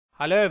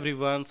Hello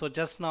everyone. So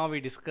just now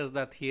we discussed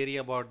the theory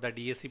about the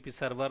DHCP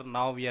server.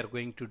 Now we are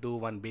going to do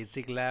one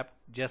basic lab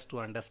just to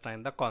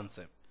understand the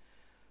concept.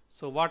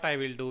 So what I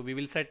will do, we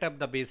will set up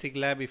the basic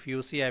lab. If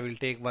you see, I will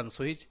take one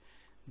switch.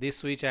 This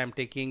switch I am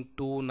taking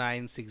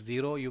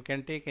 2960. You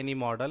can take any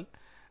model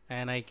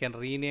and I can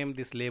rename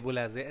this label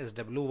as a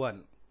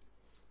SW1.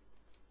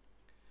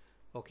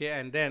 Okay,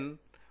 and then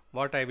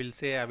what I will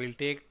say, I will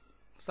take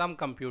some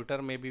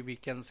computer, maybe we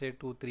can say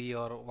 2, 3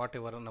 or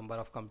whatever number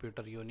of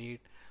computer you need,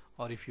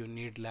 or if you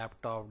need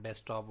laptop,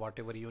 desktop,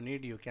 whatever you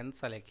need, you can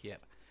select here.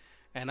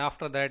 And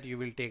after that you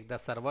will take the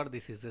server.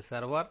 This is the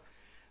server.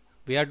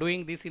 We are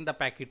doing this in the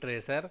packet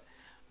tracer.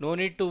 No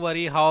need to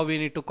worry how we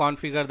need to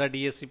configure the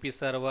DHCP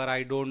server.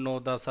 I don't know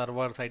the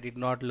servers. I did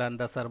not learn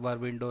the server,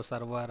 Windows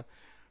Server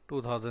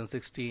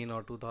 2016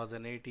 or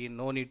 2018.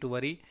 No need to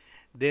worry.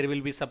 There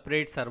will be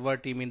separate server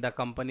team in the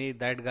company.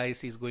 That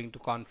guys is going to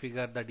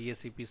configure the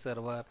DHCP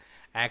server,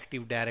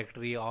 Active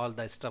Directory, all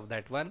the stuff.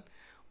 That one.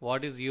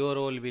 What is your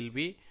role will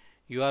be?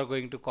 You are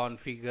going to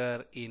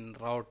configure in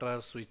router,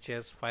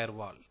 switches,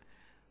 firewall.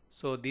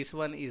 So this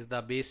one is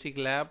the basic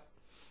lab,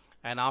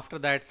 and after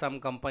that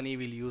some company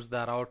will use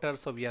the router.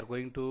 So we are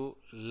going to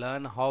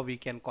learn how we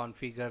can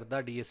configure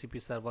the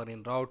DHCP server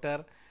in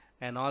router,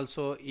 and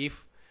also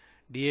if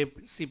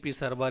DHCP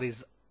server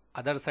is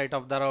other side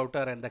of the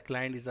router and the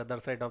client is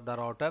other side of the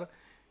router,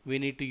 we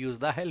need to use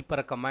the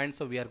helper command.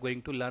 So we are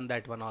going to learn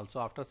that one also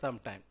after some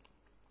time.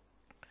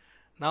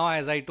 Now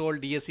as I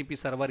told, DHCP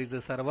server is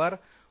a server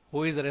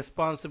who is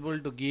responsible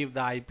to give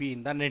the IP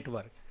in the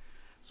network.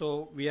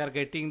 So we are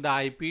getting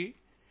the IP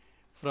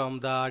from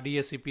the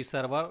DHCP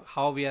server.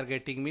 How we are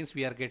getting means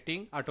we are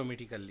getting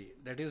automatically,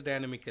 that is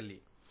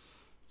dynamically.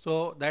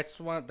 So that's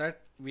what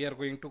that we are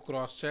going to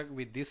cross check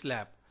with this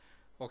lab.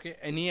 Okay,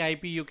 any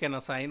IP you can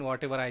assign,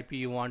 whatever IP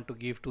you want to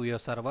give to your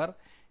server.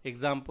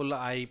 Example,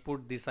 I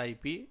put this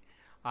IP.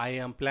 I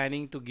am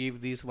planning to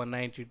give this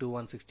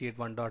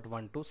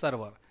 192.168.1.1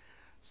 server.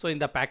 So in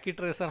the packet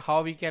tracer,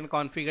 how we can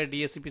configure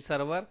DHCP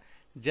server?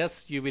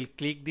 Just you will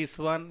click this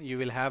one. You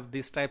will have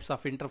these types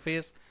of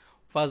interface.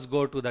 First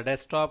go to the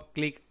desktop,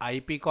 click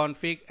IP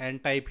config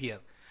and type here.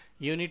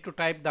 You need to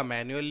type the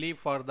manually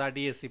for the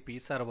DHCP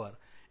server.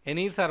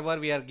 Any server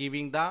we are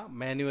giving the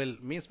manual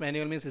means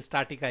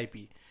static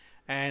IP.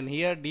 And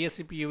here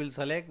DHCP you will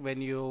select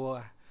when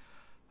your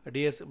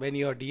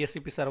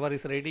DHCP server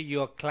is ready.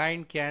 Your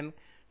client can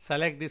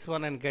select this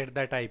one and get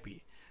that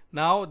IP.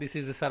 Now this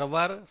is the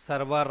server,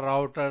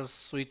 routers,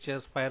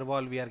 switches,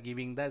 firewall. We are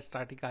giving the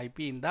static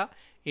IP in the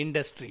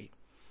industry.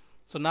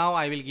 So now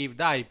I will give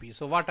the IP.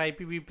 So what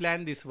IP we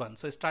plan? This one.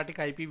 So static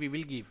IP we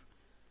will give.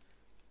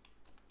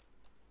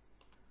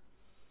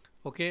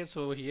 Okay,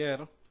 so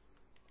here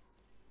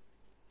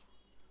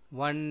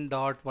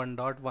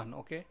 1.1.1.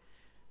 okay,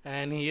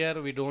 and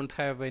here we don't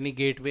have any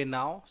gateway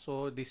now,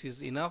 so this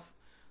is enough.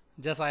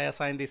 Just I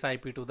assign this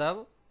IP to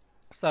the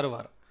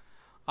server.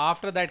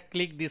 After that,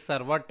 click the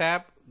server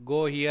tab,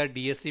 go here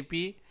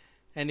DHCP,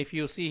 and if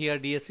you see here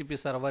DHCP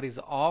server is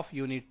off,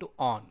 you need to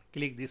on.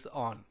 Click this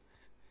on.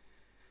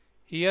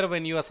 Here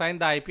when you assign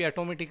the IP,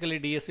 automatically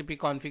DHCP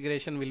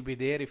configuration will be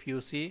there. If you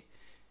see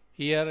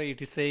here,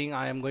 it is saying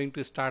I am going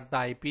to start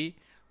the IP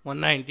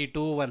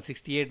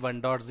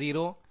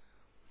 192.168.1.0,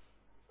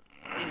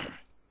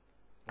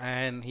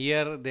 and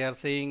here they are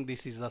saying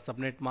this is the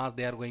subnet mask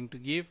they are going to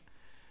give.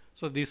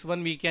 So this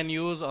one we can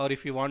use, or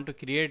if you want to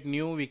create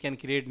new, we can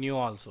create new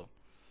also.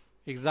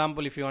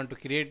 Example, if you want to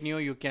create new,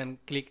 you can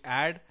click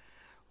add,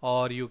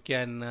 or you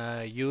can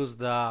use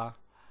the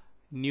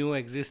new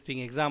existing.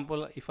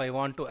 Example, if I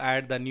want to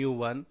add the new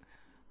one,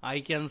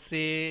 I can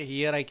say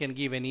here I can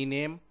give any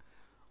name,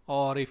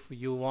 or if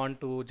you want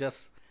to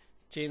just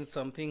change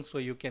something, so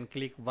you can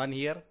click one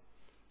here.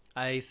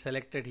 I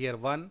selected here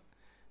one,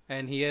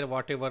 and here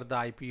whatever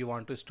the IP you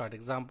want to start.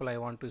 Example, I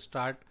want to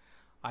start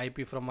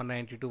IP from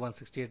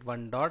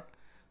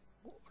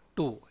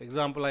 192.168.1.2.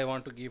 Example, I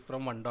want to give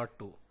from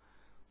 1.2.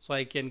 So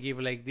I can give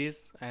like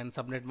this, and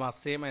subnet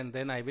mask same, and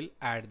then I will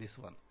add this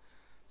one.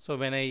 So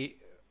when I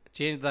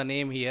change the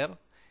name here,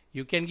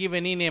 you can give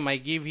any name. I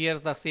give here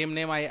the same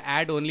name, I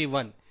add only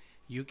one.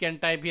 You can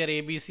type here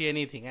ABC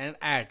anything and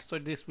add. So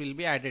this will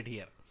be added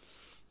here.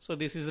 So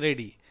this is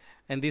ready,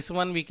 and this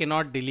one we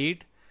cannot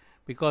delete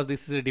because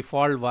this is a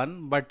default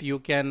one, but you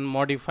can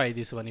modify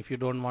this one. If you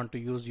don't want to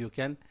use, you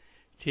can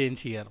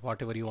change here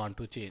whatever you want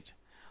to change,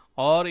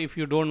 or if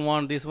you don't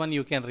want this one,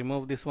 you can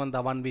remove this one,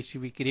 the one which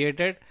we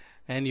created,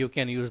 and you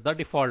can use the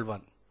default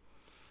one.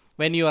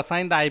 When you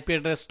assign the IP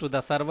address to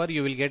the server,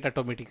 you will get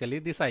automatically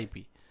this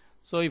IP.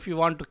 So if you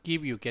want to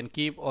keep, you can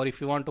keep, or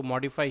if you want to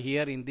modify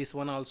here in this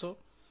one also,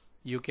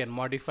 you can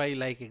modify.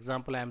 Like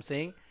example, I am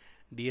saying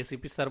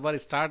DHCP server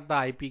start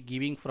the IP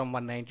giving from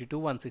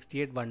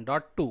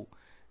 192.168.1.2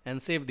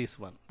 and save this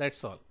one.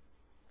 That's all.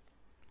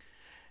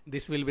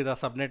 This will be the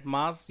subnet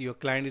mask your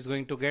client is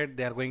going to get.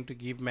 They are going to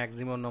give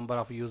maximum number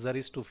of user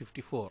is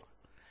 254.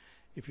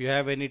 If you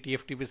have any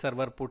TFTP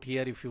server, put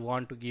here. If you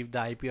want to give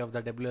the IP of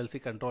the WLC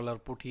controller,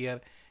 put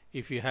here.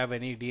 If you have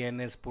any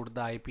DNS, put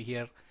the IP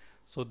here.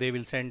 So they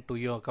will send to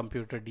your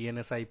computer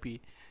DNS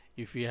IP.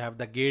 If you have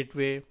the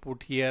gateway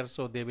put here,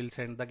 so they will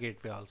send the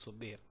gateway also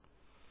there.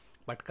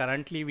 But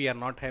currently we are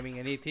not having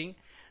anything.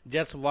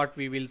 Just what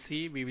we will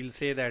see, we will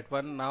say that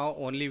one. Now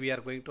only we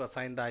are going to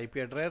assign the IP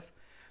address.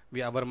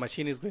 Our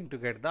machine is going to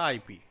get the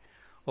IP.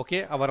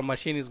 Okay, our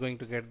machine is going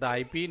to get the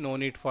IP. No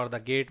need for the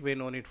gateway,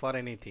 no need for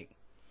anything.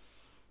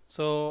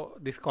 So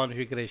this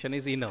configuration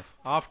is enough.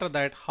 After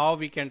that, how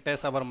we can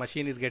test our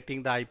machine is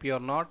getting the IP or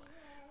not?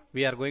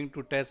 We are going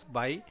to test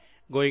by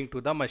going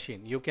to the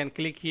machine. You can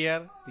click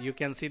here. You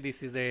can see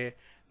this is a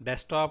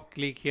desktop.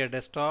 Click here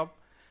desktop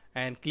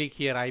and click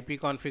here IP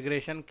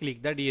configuration.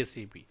 Click the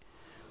DHCP.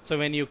 So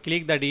when you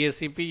click the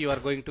DHCP, you are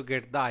going to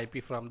get the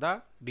IP from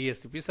the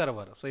DHCP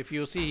server. So if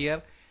you see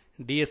here,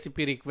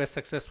 DHCP request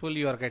successful,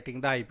 you are getting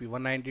the IP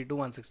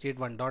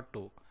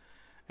 192.168.1.2,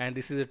 and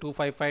this is a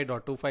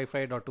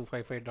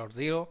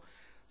 255.255.255.0.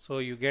 so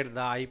you get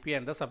the IP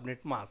and the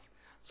subnet mask.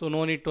 So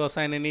no need to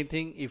assign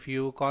anything. If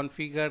you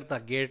configure the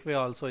gateway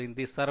also in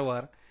this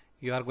server,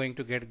 you are going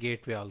to get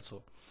gateway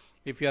also.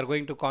 If you are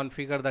going to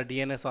configure the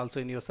DNS also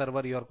in your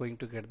server, you are going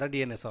to get the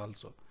DNS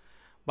also.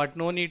 But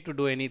no need to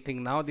do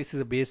anything now. This is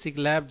a basic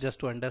lab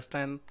just to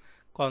understand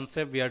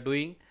concept we are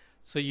doing.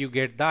 So you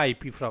get the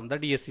IP from the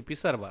DHCP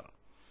server.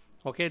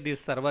 Okay,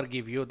 this server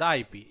give you the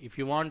IP. If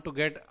you want to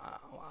get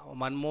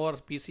one more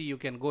PC, you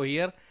can go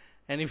here,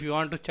 and if you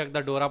want to check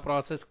the DORA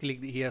process,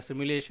 click here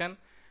simulation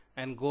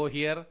and go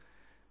here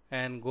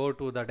and go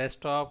to the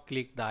desktop,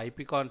 click the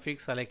IP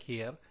config, select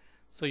here.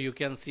 So you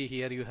can see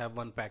here you have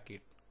one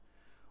packet.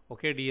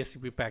 Okay,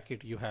 DHCP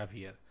packet you have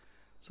here.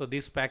 So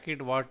this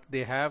packet what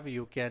they have,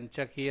 you can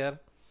check here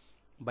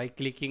by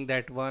clicking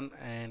that one,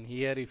 and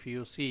here if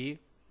you see,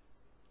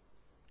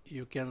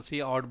 you can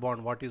see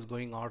outbound what is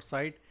going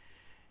outside.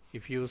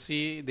 If you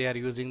see, they are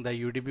using the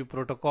UDP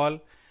protocol,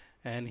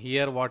 and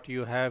here what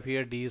you have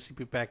here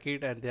DHCP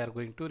packet, and they are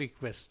going to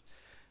request.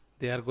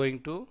 They are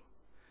going to,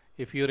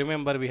 if you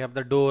remember, we have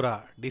the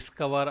DORA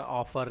discover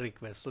offer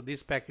request. So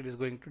this packet is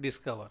going to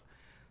discover.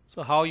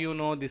 So how you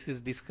know this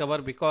is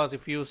discover? Because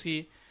if you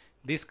see,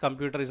 this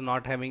computer is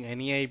not having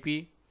any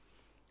IP.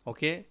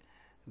 Okay,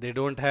 they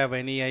don't have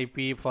any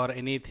IP for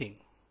anything.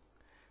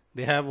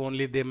 They have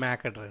only the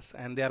MAC address,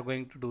 and they are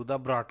going to do the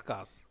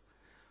broadcast.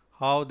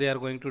 How they are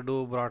going to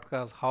do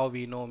broadcast, how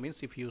we know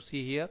means, if you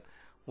see here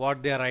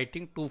what they are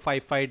writing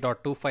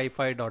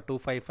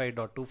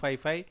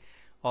 255.255.255.255,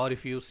 or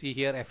if you see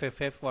here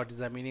FFF, what is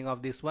the meaning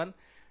of this one?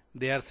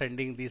 They are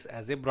sending this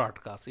as a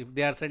broadcast. If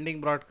they are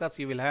sending broadcast,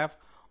 you will have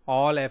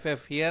all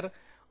FF here,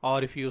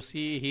 or if you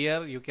see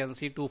here, you can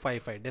see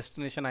 255.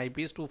 Destination IP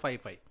is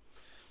 255.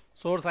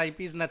 Source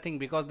IP is nothing,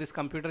 because this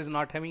computer is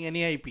not having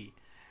any IP,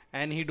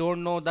 and he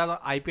don't know the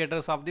IP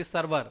address of this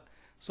server.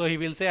 So he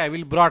will say I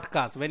will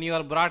broadcast. When you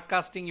are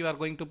broadcasting, you are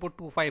going to put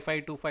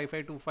 255,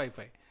 255,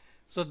 255.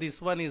 So this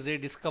one is a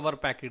discover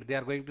packet. They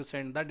are going to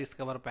send the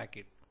discover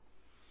packet.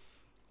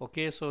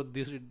 Okay, so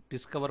this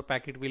discover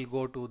packet will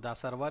go to the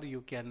server. You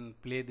can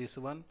play this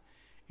one.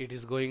 It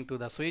is going to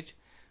the switch.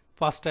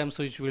 First time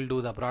switch will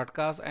do the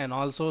broadcast, and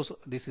also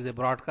this is a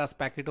broadcast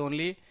packet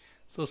only.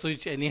 So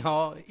switch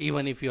anyhow,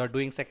 even if you are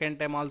doing second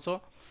time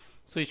also,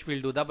 switch will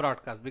do the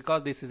broadcast,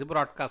 because this is a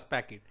broadcast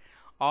packet.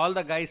 All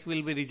the guys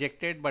will be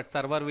rejected, but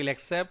server will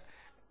accept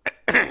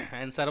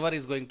and server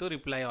is going to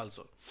reply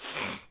also.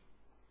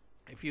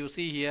 If you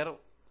see here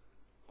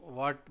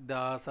what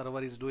the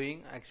server is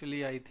doing,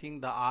 actually I think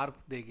the ARP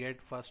they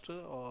get first,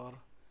 or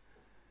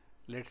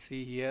let's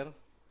see here.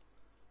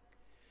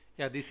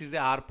 Yeah, this is the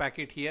ARP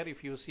packet here.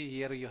 If you see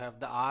here, you have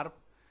the ARP,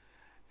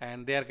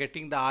 and they are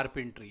getting the ARP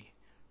entry.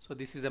 So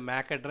this is a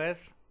MAC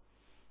address,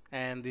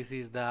 and this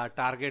is the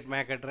target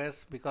MAC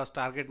address, because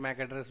target MAC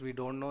address we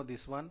don't know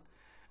this one,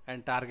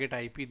 and target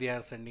IP they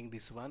are sending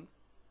this one.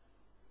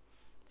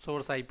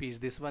 Source IP is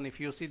this one. If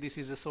you see, this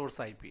is a source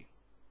IP.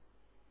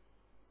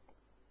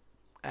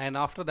 And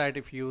after that,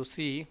 if you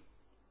see,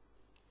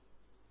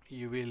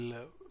 you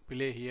will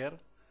play here.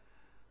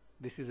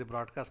 This is a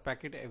broadcast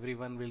packet.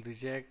 Everyone will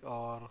reject,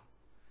 or,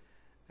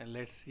 and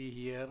let's see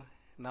here.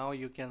 Now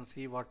you can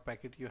see what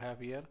packet you have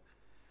here.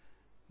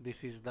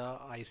 This is the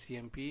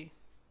ICMP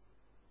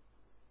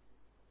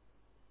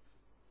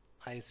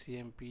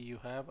you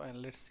have,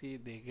 and let's see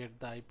they get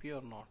the IP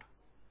or not.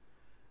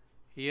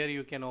 Here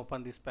you can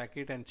open this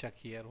packet and check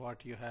here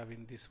what you have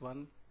in this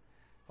one.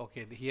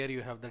 Okay, here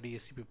you have the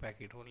DHCP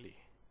packet only.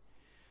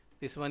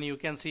 This one you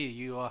can see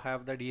you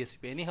have the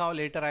DHCP. Anyhow,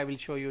 later I will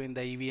show you in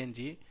the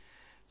EVNG,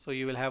 so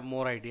you will have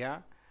more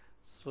idea.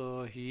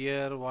 So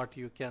here what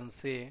you can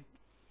say,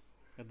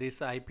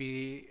 this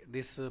IP,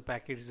 this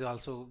packet is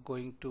also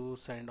going to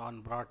send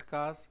on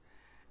broadcast,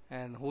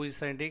 and who is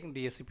sending?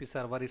 DHCP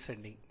server is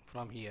sending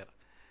from here,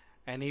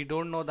 and he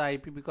don't know the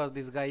IP because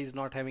this guy is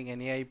not having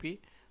any IP,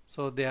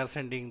 so they are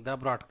sending the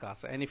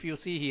broadcast. And if you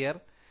see here,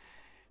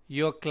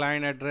 your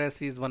client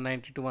address is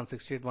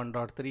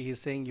 192.168.1.3. He's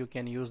saying you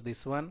can use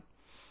this one.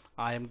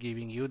 I am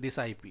giving you this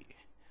IP.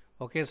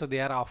 Okay, so they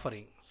are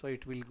offering, so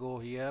it will go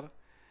here,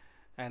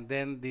 and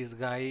then this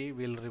guy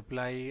will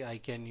reply I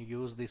can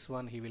use this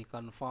one. He will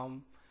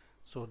confirm,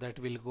 so that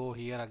will go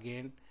here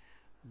again,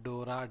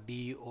 DORA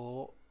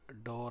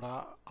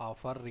DORA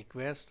offer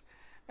request,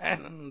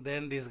 and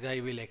then this guy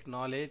will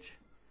acknowledge.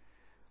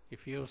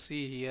 If you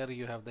see here,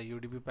 you have the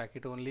UDP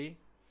packet only,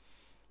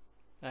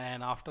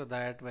 and after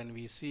that when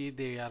we see,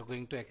 they are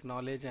going to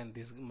acknowledge and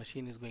this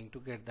machine is going to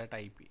get that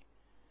IP.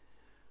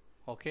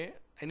 Okay,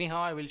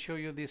 anyhow I will show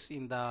you this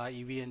in the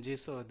EVNG,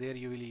 so there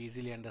you will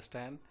easily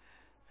understand.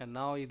 And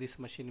now this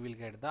machine will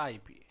get the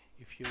IP.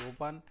 If you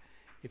open,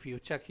 if you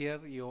check here,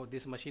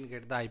 this machine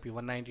get the IP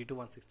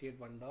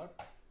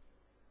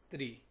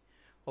 192.168.1.3.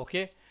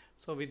 okay,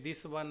 so with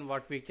this one,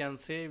 what we can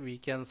say we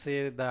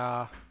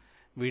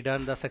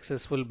done the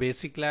successful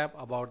basic lab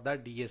about the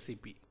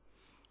DHCP,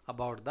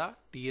 about the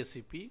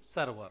DHCP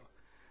server.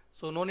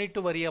 So no need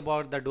to worry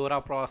about the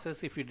DORA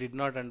process. If you did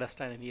not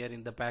understand here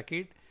in the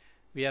packet,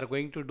 we are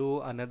going to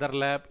do another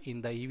lab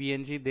in the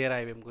EVNG. There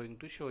I am going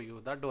to show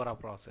you the DORA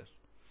process.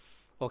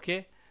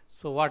 Okay,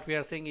 so what we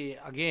are saying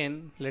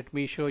again, let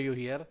me show you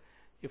here.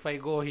 If I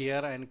go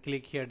here and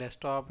click here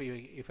desktop,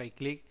 if I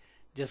click,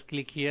 just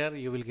click here,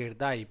 you will get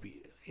the IP.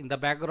 In the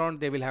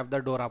background they will have the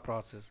DORA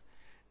process,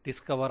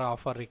 discover,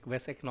 offer,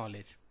 request,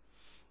 acknowledge.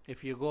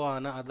 If you go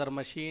on another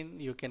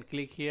machine, you can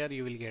click here,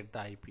 you will get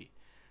the IP.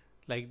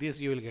 Like this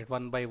you will get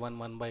one by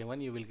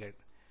one you will get.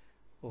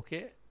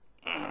 Okay.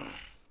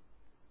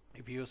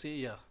 If you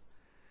see here,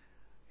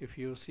 if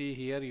you see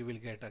here, you will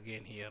get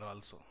again here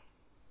also.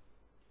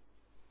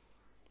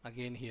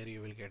 Again here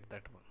you will get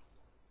that one.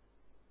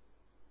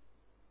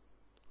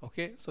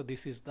 Okay, so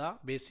this is the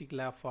basic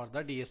lab for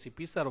the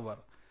DHCP server.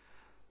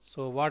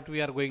 So what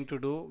we are going to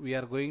do, we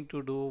are going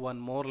to do one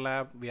more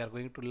lab. We are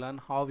going to learn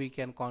how we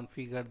can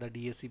configure the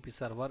DHCP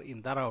server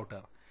in the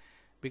router,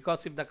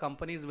 because if the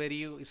company is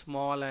very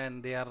small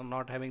and they are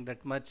not having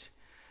that much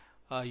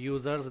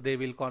users, they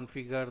will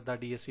configure the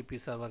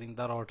DHCP server in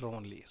the router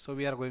only. So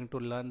we are going to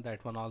learn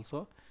that one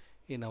also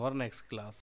in our next class.